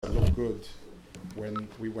good when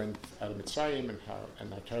we went out of Mitzrayim and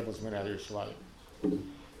how terribles went out of Yerushalayim.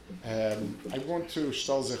 I want to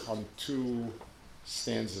shtel zich on two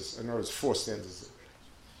stanzas, in other words, four stanzas.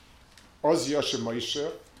 Oz Yasha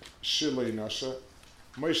Moshe, Shir Lo Yinashe.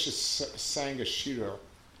 Moshe sang a Shirah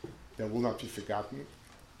that will not be forgotten.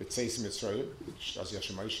 B'tzeis Mitzrayim, Oz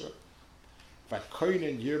Yasha Moshe.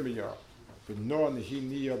 V'koinen Yirmiyah, v'noah nehi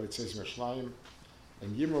niyah b'tzeis Yerushalayim.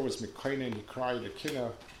 And Yirmiyah was Mekoinen, he cried a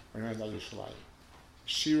Kinnah when he went out of Yerushalayim.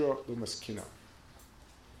 Shirah Lumas Kinnah.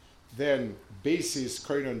 Then basis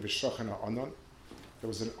Koinen v'shochana Anon. There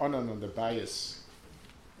was an Anon on the bias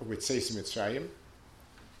with Tzeis Mitzrayim.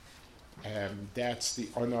 That's the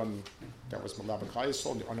Anon that was Malabak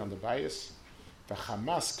Chayesol, the Anon on the bias. The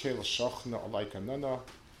Hamas Kel Shochna Olaika Nana,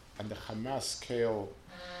 and the Hamas Kel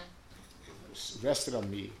rested on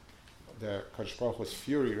me. The Kodesh Baruch Hu's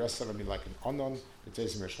fury rested on me like an Anon with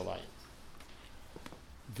Tzeis Mitzrayim.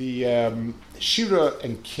 The Shirah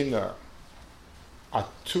and Kinnah are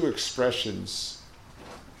two expressions,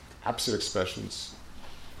 opposite expressions,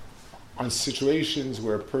 on situations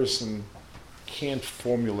where a person can't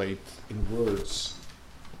formulate in words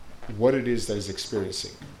what it is that he's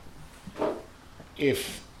experiencing.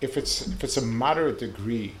 If it's a moderate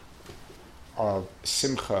degree of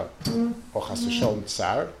simcha or chas v'shalom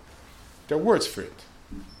tsar, there are words for it.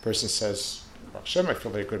 A person says, Hashem, I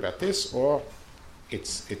feel very good about this, or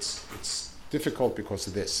it's difficult because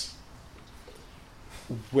of this.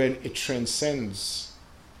 When it transcends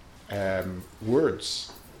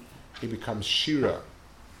words, it becomes Shirah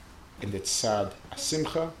in the tzad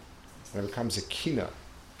asimcha, and it becomes a Kinnah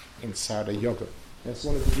in tzad a yoga. That's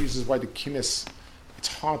one of the reasons why the Kinnos, it's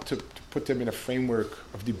hard to put them in a framework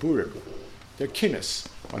of diburim. They're Kinnos.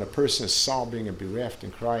 When a person is sobbing and bereft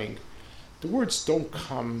and crying, the words don't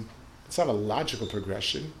come, it's not a logical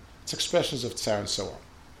progression, it's expressions of tzar and so on.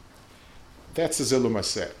 That's the Zilu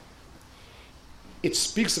Maseh. It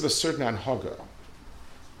speaks of a certain anhaga.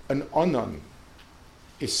 An anon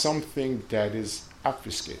is something that is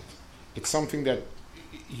obfuscated. It's something that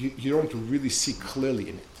you don't really see clearly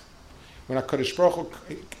in it. When a Kodesh Baruch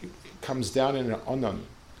Hu comes down in an anon,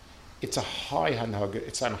 it's a high anhaga.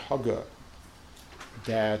 It's an anhaga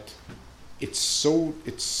that it's so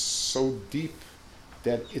deep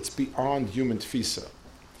that it's beyond human tfisa.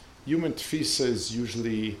 Human tfisa is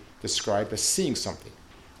usually described as seeing something.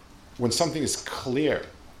 When something is clear,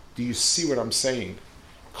 do you see what I'm saying?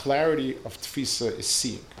 Clarity of tfisa is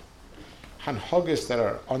seeing. Hanhagas that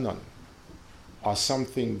are anon are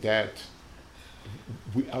something that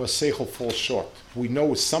our seichel falls short. We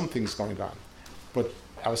know something's going on, but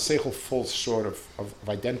our seichel falls short of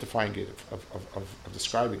identifying it, of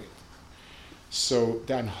describing it. So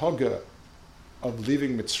the anhaga of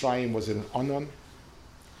leaving Mitzrayim was an anon,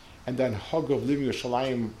 and the anhaga of leaving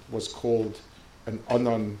Yerushalayim was called an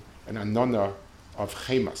anon, an anona of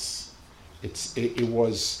chemas. It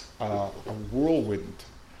was a whirlwind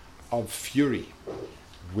of fury,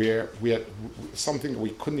 where we had something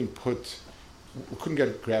we couldn't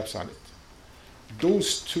get grabs on it.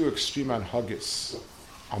 Those two extreme anhagis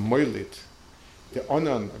are moilid. The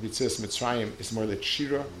anon of Yitzias Mitzrayim is moilid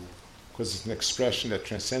Shirah, because it's an expression that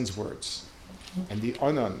transcends words. And the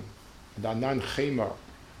anon, the anan chema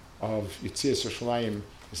of Yitzias Yerushalayim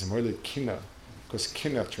is moilid Kinnah, because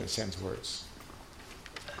Kinnah transcends words.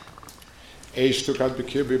 Eish tukat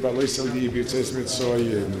bekirbi balois ali Yitzias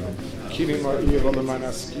Mitzrayim. Kinim ma'ir alaman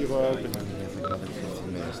askira.